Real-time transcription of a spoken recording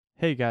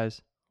Hey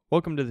guys,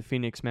 welcome to the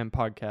Phoenix Men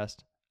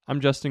podcast.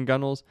 I'm Justin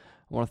Gunnels.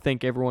 I want to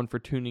thank everyone for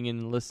tuning in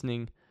and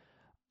listening.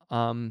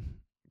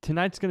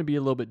 Tonight's going to be a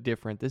little bit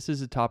different. This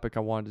is a topic I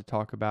wanted to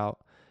talk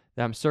about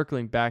that I'm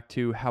circling back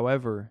to.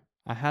 However,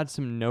 I had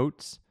some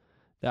notes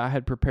that I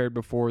had prepared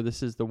before.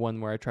 This is the one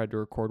where I tried to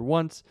record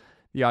once.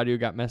 The audio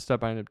got messed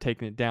up. I ended up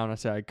taking it down. I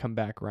said I'd come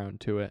back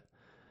around to it.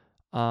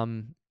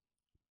 Tonight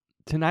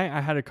I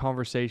had a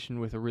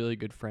conversation with a really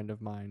good friend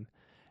of mine,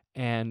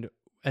 and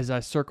as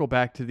I circle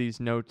back to these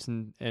notes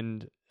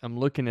and I'm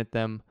looking at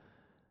them,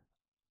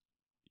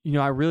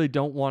 I really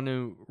don't want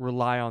to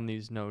rely on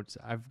these notes.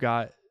 I've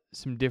got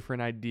some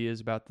different ideas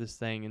about this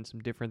thing and some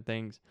different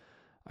things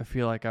I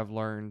feel like I've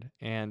learned,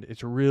 and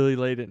it's really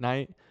late at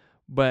night,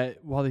 but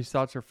while these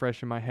thoughts are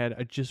fresh in my head,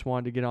 I just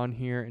wanted to get on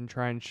here and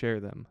try and share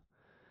them.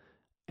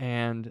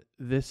 And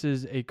this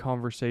is a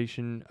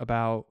conversation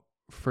about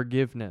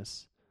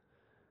forgiveness.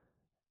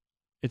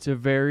 It's a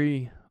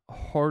very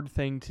hard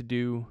thing to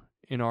do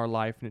in our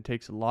life, and it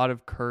takes a lot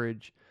of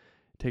courage,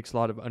 it takes a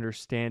lot of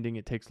understanding,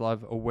 it takes a lot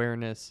of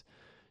awareness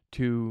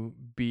to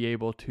be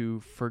able to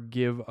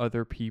forgive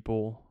other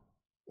people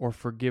or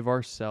forgive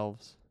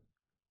ourselves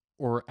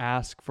or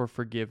ask for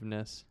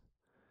forgiveness.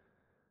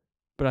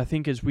 But I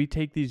think as we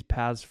take these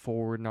paths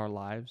forward in our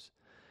lives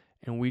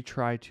and we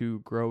try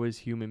to grow as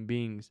human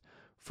beings,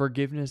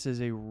 forgiveness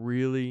is a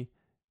really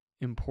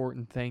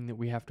important thing that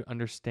we have to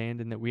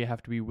understand and that we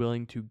have to be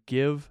willing to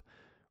give,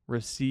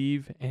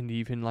 receive, and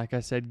even, like I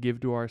said, give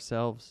to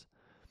ourselves.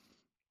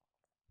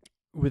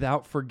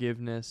 Without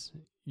forgiveness,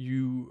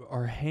 you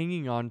are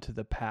hanging on to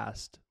the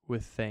past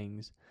with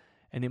things,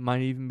 and it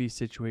might even be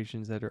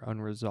situations that are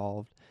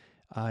unresolved.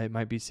 It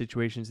might be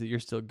situations that you're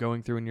still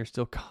going through and you're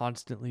still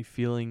constantly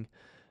feeling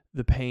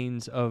the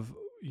pains of,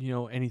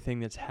 anything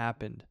that's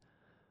happened.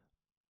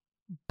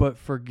 But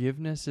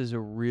forgiveness is a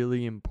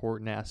really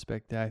important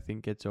aspect that I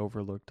think gets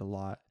overlooked a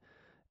lot.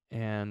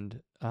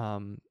 And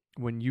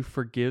when you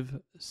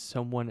forgive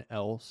someone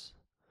else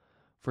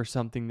for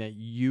something that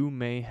you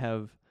may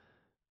have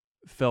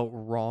felt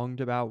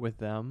wronged about with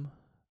them,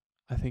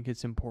 I think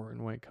it's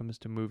important when it comes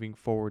to moving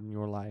forward in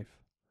your life.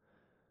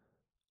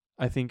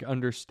 I think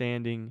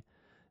understanding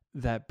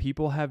that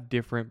people have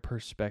different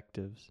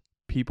perspectives,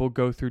 people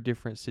go through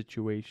different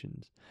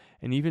situations,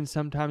 and even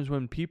sometimes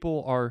when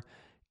people are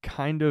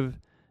kind of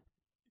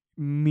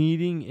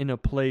meeting in a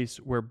place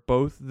where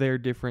both their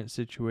different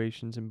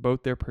situations and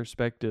both their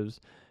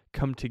perspectives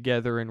come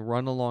together and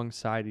run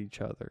alongside each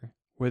other.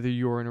 Whether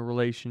you're in a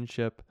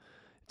relationship,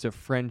 it's a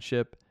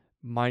friendship,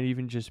 might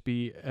even just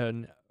be a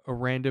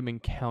random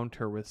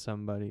encounter with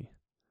somebody.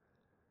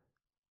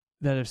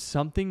 That if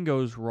something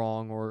goes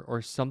wrong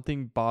or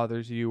something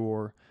bothers you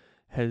or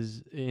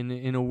has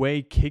in a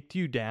way kicked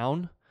you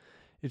down,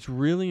 it's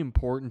really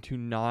important to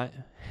not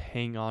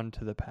hang on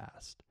to the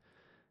past.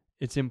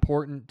 It's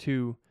important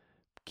to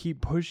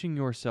keep pushing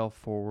yourself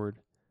forward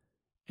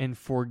and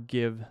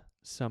forgive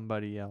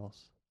somebody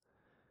else.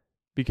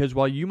 Because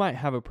while you might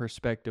have a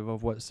perspective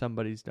of what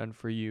somebody's done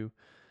for you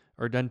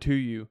or done to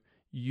you,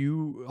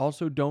 you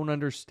also don't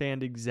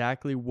understand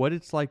exactly what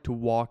it's like to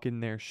walk in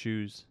their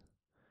shoes.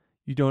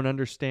 You don't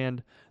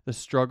understand the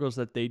struggles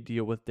that they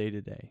deal with day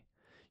to day.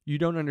 You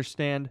don't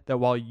understand that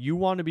while you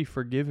want to be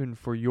forgiven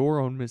for your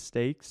own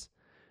mistakes,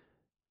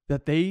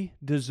 that they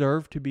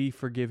deserve to be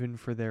forgiven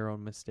for their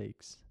own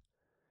mistakes.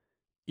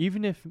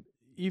 Even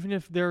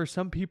if there are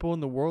some people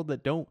in the world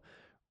that don't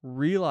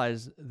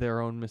realize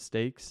their own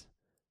mistakes,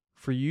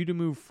 for you to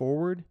move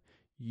forward,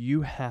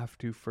 you have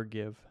to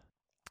forgive.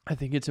 I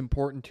think it's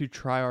important to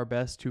try our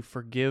best to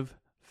forgive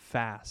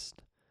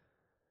fast.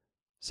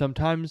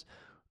 Sometimes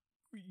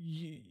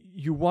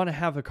you want to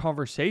have a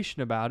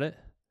conversation about it,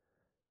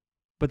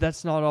 but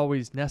that's not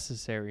always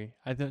necessary.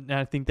 I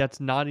think that's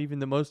not even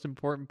the most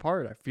important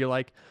part. I feel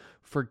like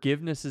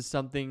forgiveness is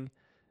something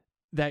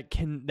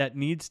that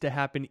needs to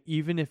happen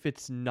even if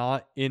it's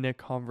not in a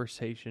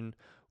conversation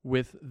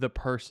with the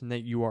person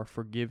that you are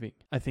forgiving.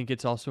 I think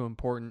it's also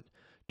important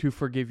to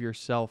forgive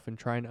yourself and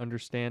try and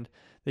understand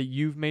that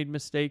you've made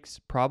mistakes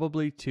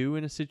probably too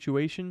in a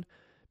situation,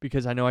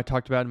 because I know I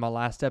talked about in my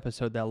last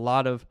episode that a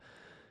lot of,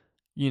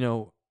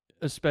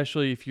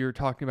 especially if you're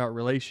talking about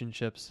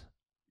relationships,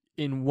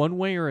 in one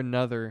way or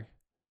another,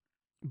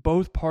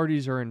 both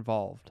parties are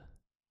involved.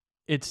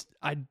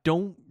 I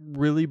don't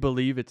really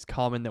believe it's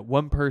common that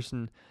one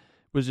person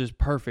was just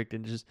perfect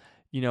and just,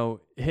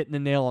 hitting the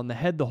nail on the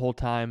head the whole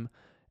time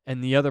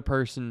and the other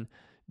person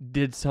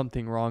did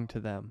something wrong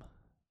to them.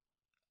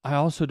 I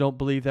also don't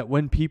believe that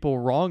when people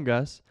wrong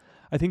us,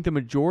 I think the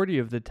majority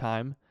of the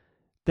time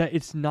that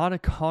it's not a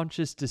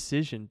conscious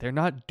decision. They're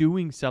not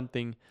doing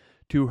something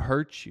to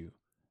hurt you.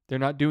 They're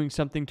not doing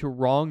something to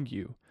wrong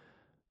you.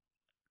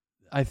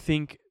 I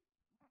think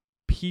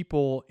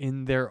people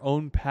in their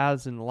own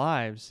paths and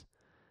lives,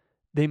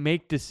 they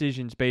make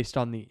decisions based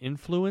on the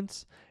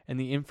influence and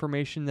the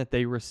information that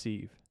they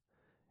receive.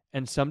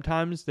 And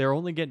sometimes they're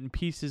only getting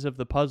pieces of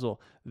the puzzle.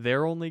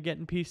 They're only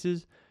getting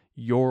pieces.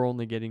 You're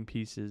only getting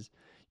pieces.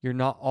 You're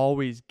not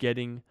always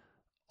getting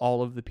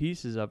all of the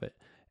pieces of it.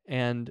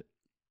 And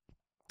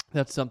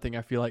That's something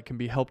I feel like can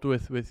be helped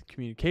with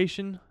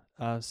communication.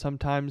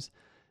 Sometimes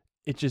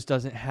it just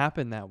doesn't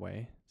happen that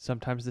way.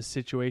 Sometimes the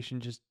situation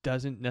just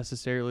doesn't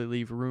necessarily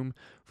leave room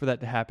for that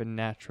to happen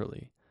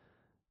naturally.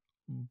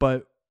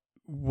 But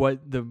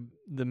what the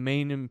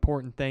main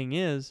important thing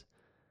is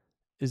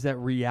that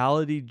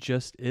reality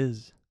just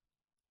is.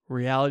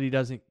 Reality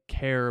doesn't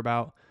care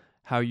about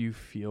how you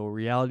feel.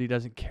 Reality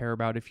doesn't care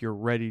about if you're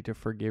ready to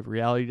forgive.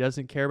 Reality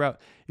doesn't care about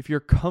if you're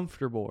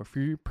comfortable or if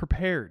you're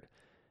prepared.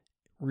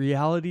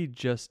 Reality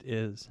just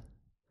is.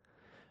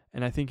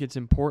 And I think it's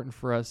important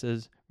for us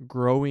as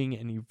growing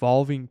and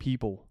evolving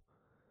people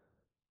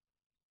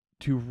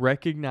to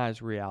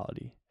recognize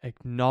reality,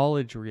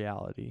 acknowledge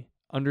reality,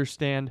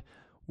 understand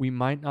we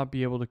might not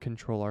be able to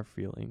control our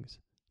feelings.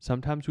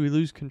 Sometimes we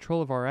lose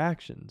control of our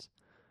actions.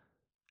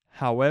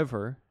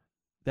 However,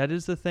 that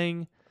is the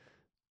thing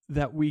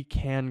that we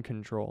can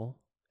control,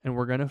 and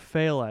we're going to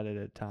fail at it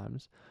at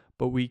times,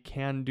 but we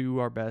can do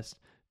our best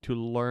to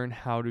learn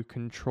how to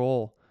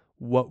control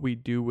what we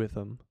do with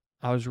them.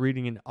 I was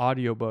reading an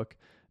audiobook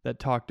that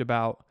talked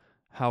about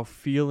how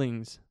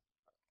feelings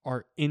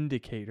are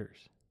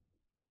indicators.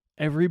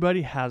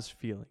 Everybody has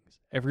feelings.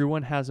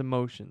 Everyone has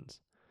emotions.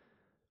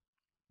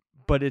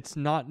 But it's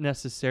not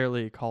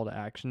necessarily a call to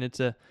action. It's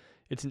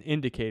an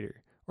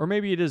indicator. Or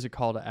maybe it is a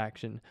call to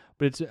action,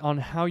 but it's on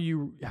how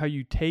you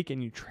take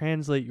and you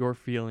translate your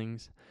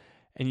feelings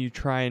and you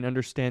try and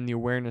understand the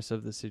awareness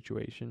of the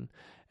situation.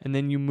 And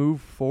then you move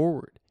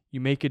forward.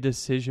 You make a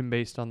decision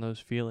based on those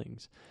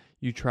feelings.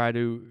 You try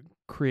to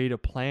create a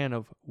plan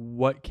of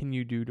what can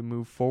you do to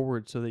move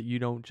forward so that you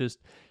don't just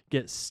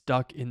get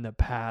stuck in the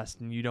past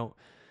and you don't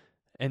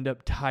end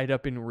up tied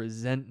up in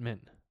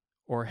resentment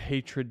or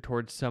hatred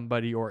towards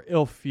somebody or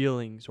ill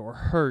feelings or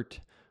hurt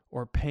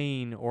or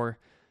pain or,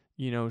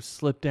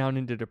 slip down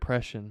into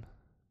depression.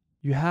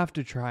 You have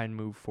to try and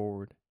move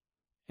forward.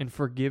 And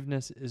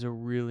forgiveness is a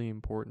really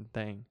important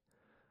thing.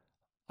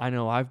 I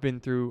know I've been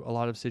through a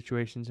lot of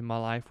situations in my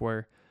life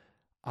where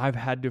I've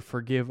had to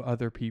forgive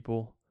other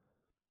people,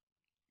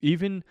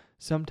 even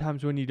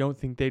sometimes when you don't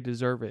think they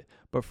deserve it.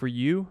 But for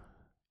you,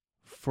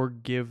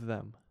 forgive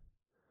them.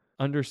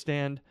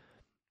 Understand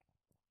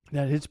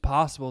that it's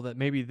possible that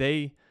maybe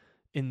they,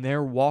 in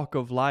their walk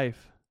of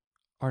life,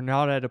 are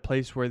not at a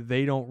place where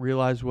they don't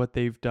realize what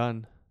they've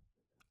done,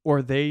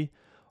 or they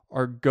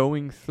are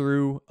going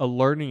through a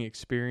learning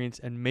experience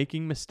and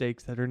making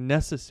mistakes that are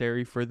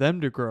necessary for them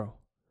to grow.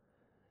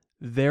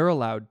 They're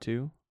allowed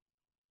to,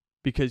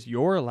 because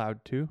you're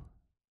allowed to.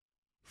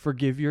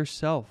 Forgive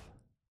yourself.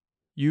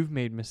 You've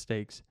made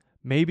mistakes.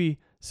 Maybe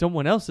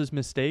someone else's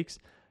mistakes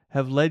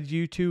have led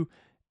you to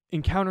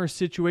encounter a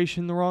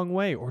situation the wrong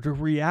way or to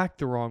react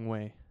the wrong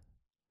way.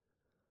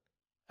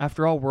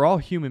 After all, we're all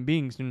human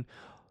beings, and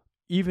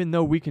even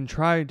though we can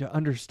try to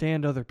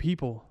understand other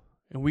people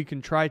and we can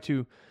try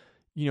to,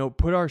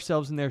 put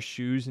ourselves in their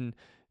shoes and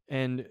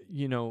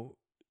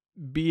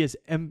be as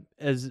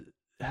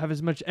have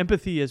as much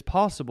empathy as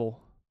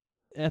possible,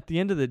 at the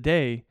end of the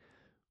day,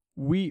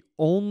 we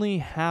only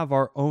have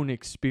our own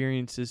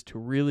experiences to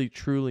really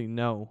truly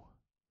know.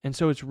 And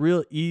so it's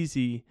real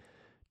easy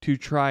to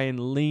try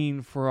and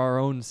lean for our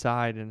own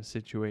side in a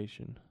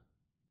situation.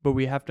 But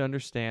we have to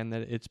understand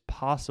that it's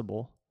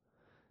possible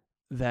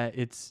that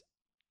it's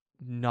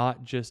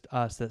not just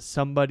us, that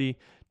somebody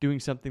doing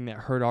something that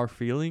hurt our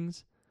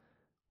feelings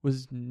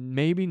was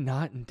maybe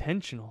not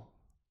intentional.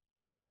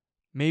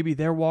 Maybe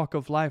their walk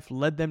of life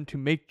led them to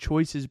make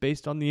choices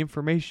based on the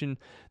information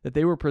that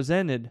they were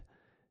presented,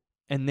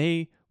 and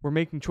they were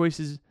making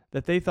choices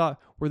that they thought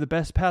were the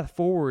best path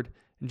forward,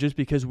 and just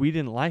because we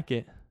didn't like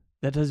it,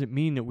 that doesn't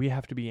mean that we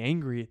have to be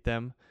angry at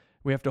them.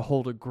 We have to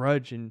hold a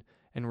grudge and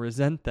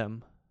resent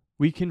them.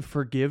 We can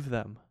forgive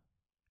them,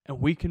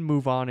 and we can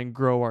move on and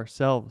grow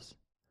ourselves.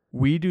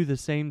 We do the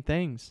same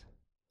things.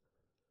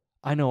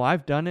 I know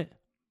I've done it.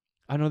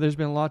 I know there's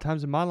been a lot of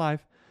times in my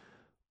life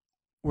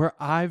where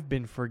I've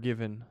been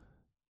forgiven.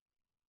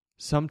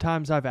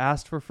 Sometimes I've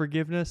asked for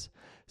forgiveness.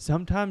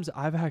 Sometimes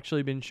I've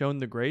actually been shown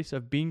the grace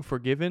of being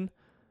forgiven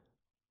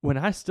when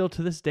I still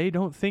to this day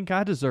don't think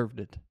I deserved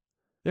it.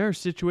 There are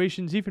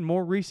situations even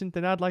more recent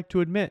than I'd like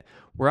to admit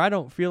where I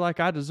don't feel like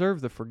I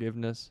deserve the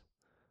forgiveness.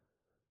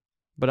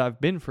 But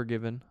I've been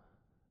forgiven.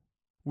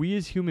 We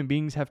as human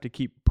beings have to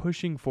keep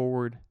pushing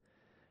forward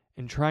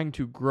and trying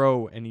to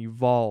grow and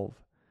evolve.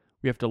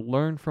 We have to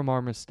learn from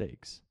our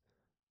mistakes.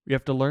 We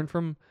have to learn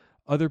from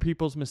other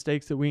people's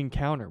mistakes that we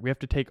encounter. We have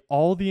to take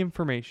all the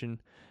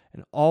information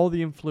and all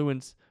the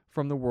influence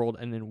from the world,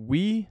 and then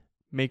we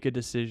make a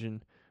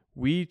decision.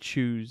 We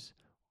choose,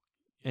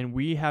 and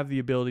we have the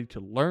ability to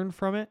learn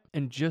from it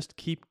and just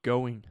keep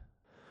going.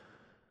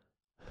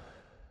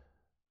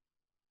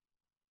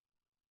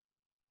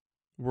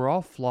 We're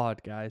all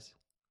flawed, guys.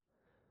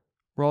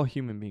 We're all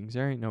human beings.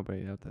 There ain't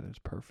nobody out there that's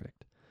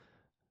perfect.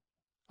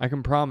 I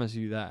can promise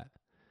you that.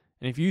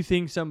 And if you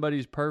think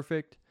somebody's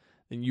perfect,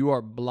 then you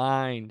are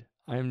blind.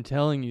 I am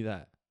telling you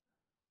that.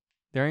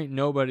 There ain't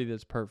nobody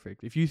that's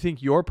perfect. If you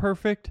think you're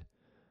perfect,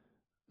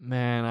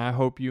 man, I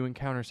hope you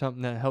encounter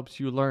something that helps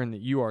you learn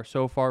that you are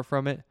so far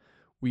from it.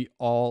 We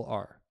all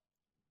are.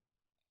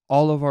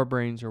 All of our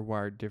brains are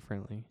wired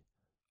differently.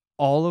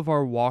 All of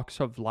our walks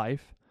of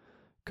life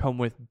come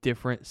with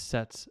different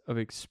sets of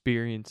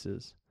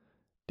experiences,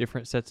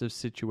 different sets of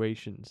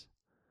situations.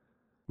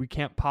 We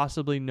can't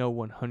possibly know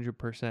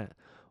 100%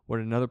 what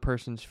another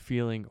person's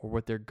feeling or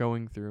what they're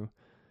going through,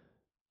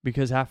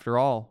 because after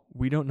all,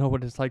 we don't know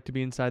what it's like to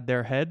be inside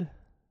their head,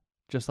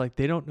 just like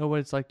they don't know what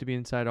it's like to be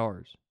inside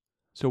ours.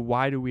 So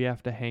why do we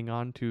have to hang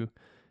on to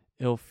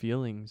ill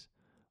feelings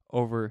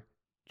over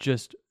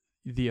just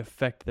the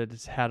effect that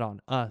it's had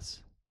on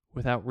us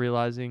without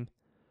realizing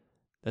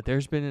that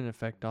there's been an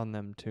effect on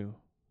them too?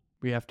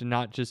 We have to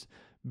not just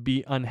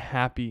be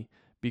unhappy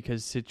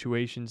because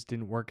situations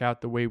didn't work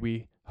out the way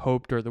we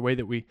hoped or the way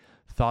that we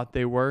thought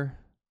they were,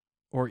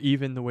 or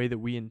even the way that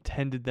we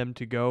intended them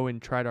to go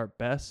and tried our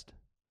best.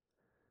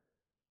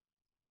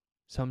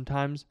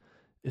 Sometimes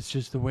it's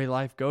just the way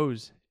life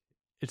goes.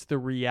 It's the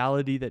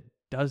reality that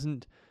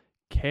doesn't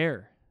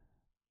care.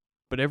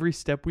 But every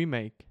step we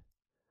make,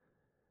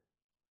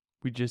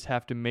 we just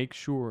have to make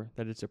sure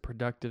that it's a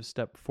productive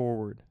step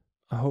forward.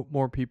 I hope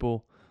more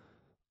people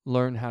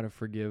learn how to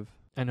forgive.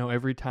 I know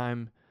every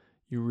time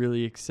you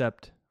really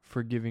accept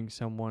forgiving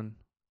someone,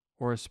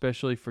 or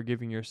especially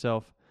forgiving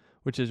yourself,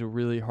 which is a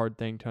really hard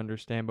thing to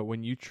understand, but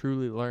when you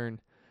truly learn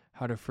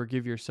how to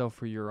forgive yourself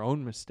for your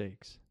own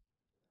mistakes,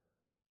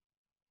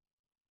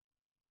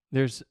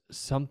 there's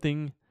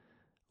something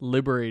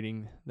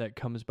liberating that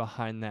comes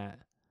behind that.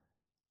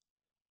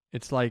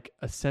 It's like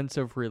a sense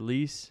of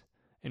release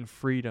and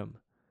freedom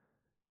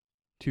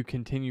to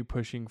continue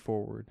pushing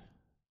forward.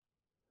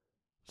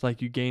 It's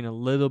like you gain a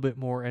little bit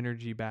more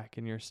energy back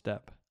in your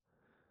step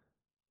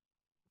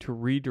to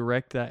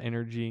redirect that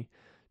energy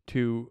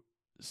to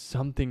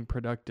something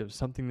productive,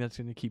 something that's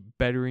going to keep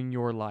bettering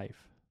your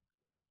life.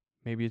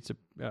 Maybe it's a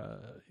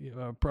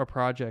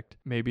project.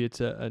 Maybe it's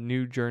a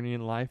new journey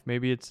in life.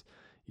 Maybe it's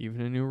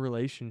even a new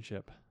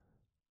relationship.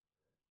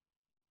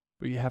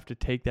 But you have to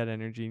take that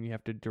energy and you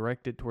have to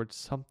direct it towards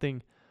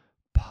something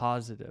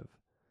positive.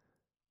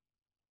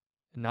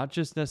 And not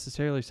just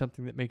necessarily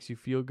something that makes you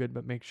feel good,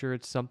 but make sure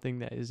it's something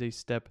that is a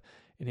step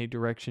in a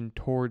direction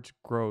towards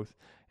growth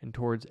and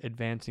towards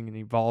advancing and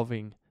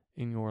evolving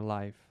in your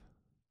life.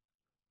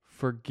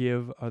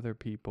 Forgive other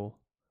people.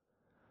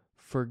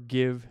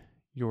 Forgive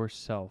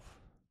yourself.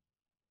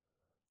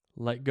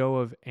 Let go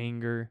of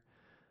anger,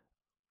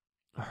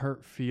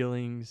 hurt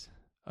feelings,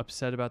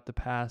 upset about the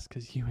past,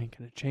 because you ain't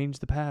going to change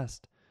the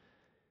past.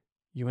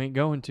 You ain't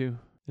going to.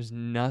 There's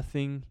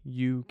nothing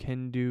you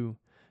can do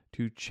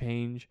to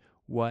change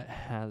what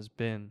has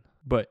been.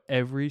 But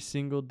every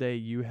single day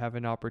you have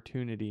an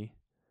opportunity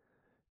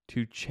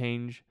to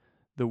change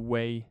the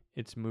way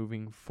it's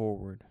moving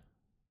forward.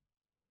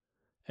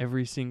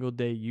 Every single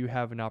day you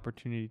have an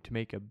opportunity to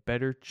make a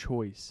better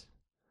choice,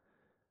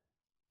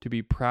 to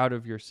be proud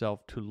of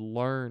yourself, to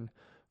learn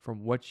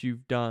from what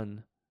you've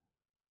done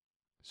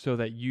so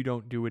that you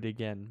don't do it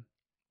again.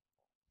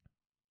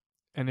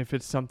 And if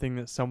it's something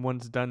that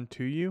someone's done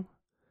to you,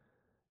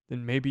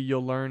 then maybe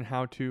you'll learn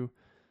how to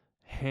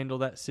handle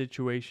that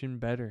situation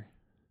better.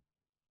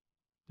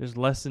 There's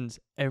lessons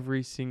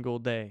every single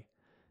day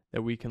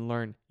that we can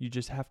learn. You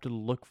just have to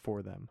look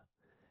for them.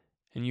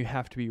 And you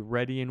have to be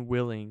ready and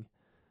willing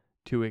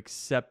to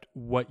accept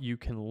what you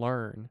can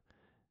learn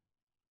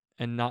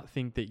and not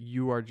think that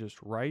you are just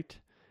right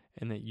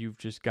and that you've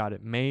just got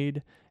it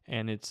made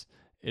and it's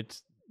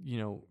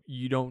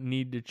you don't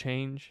need to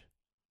change.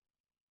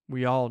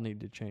 We all need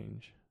to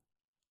change.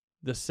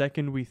 The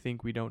second we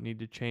think we don't need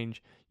to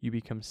change, you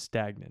become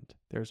stagnant.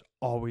 There's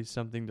always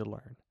something to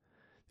learn.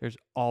 There's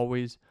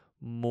always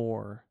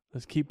more.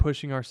 Let's keep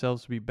pushing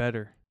ourselves to be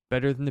better.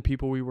 Better than the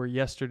people we were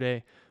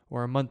yesterday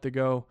or a month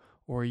ago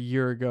or a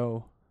year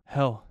ago.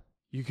 Hell,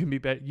 you can be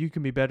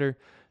better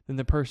than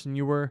the person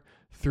you were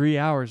 3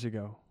 hours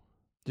ago.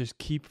 Just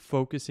keep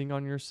focusing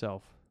on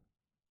yourself.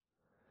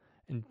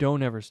 And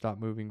don't ever stop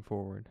moving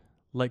forward.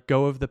 Let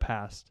go of the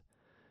past,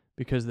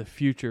 because the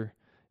future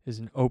is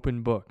an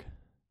open book.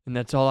 And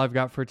that's all I've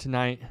got for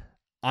tonight.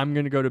 I'm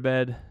going to go to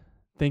bed.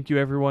 Thank you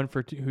everyone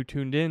who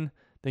tuned in.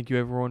 Thank you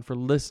everyone for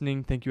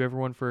listening. Thank you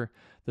everyone for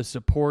the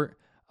support.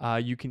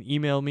 You can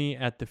email me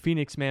at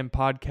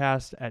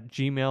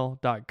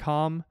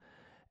thephoenixmanpodcast@gmail.com.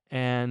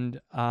 And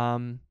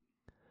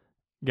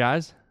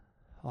guys,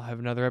 I'll have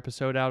another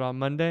episode out on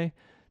Monday.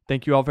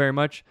 Thank you all very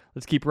much.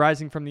 Let's keep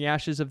rising from the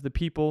ashes of the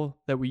people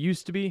that we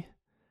used to be.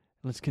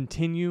 Let's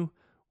continue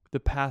the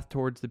path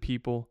towards the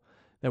people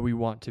that we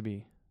want to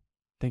be.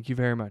 Thank you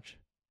very much.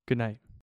 Good night.